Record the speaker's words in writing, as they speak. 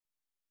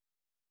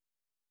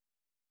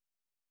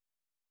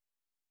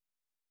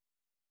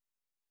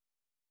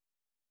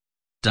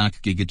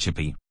Dark Giga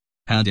Chippy.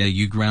 How dare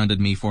you grounded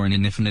me for an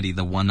infinity,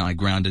 the one I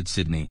grounded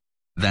Sydney.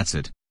 That's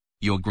it.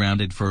 You're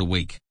grounded for a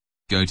week.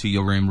 Go to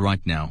your room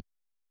right now.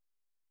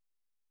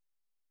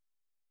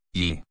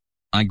 Yeah.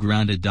 I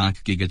grounded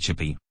Dark Giga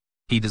Chippy.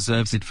 He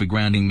deserves it for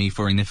grounding me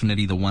for an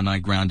infinity, the one I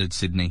grounded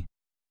Sydney.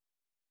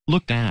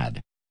 Look,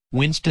 Dad.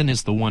 Winston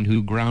is the one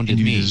who grounded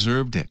me. You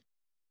deserved it.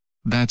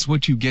 That's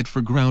what you get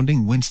for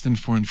grounding Winston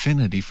for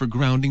infinity, for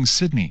grounding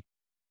Sydney.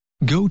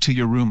 Go to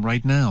your room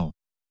right now.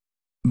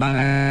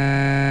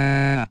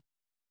 Bah.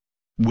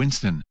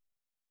 Winston.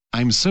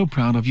 I'm so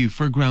proud of you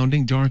for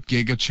grounding Dark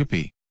Giga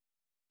Chippy.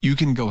 You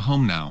can go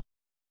home now.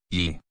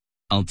 Yeah.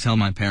 I'll tell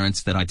my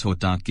parents that I taught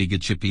Dark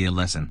Giga Chippy a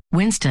lesson.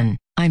 Winston,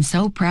 I'm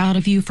so proud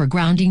of you for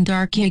grounding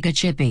Dark Giga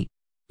Chippy.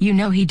 You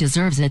know he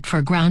deserves it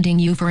for grounding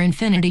you for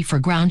infinity, for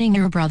grounding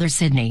your brother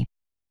Sydney.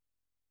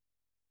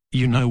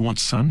 You know what,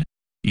 son?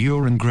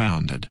 You're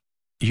ungrounded.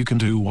 You can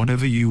do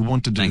whatever you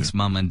want to do. Thanks,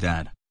 Mum and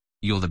Dad.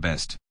 You're the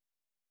best.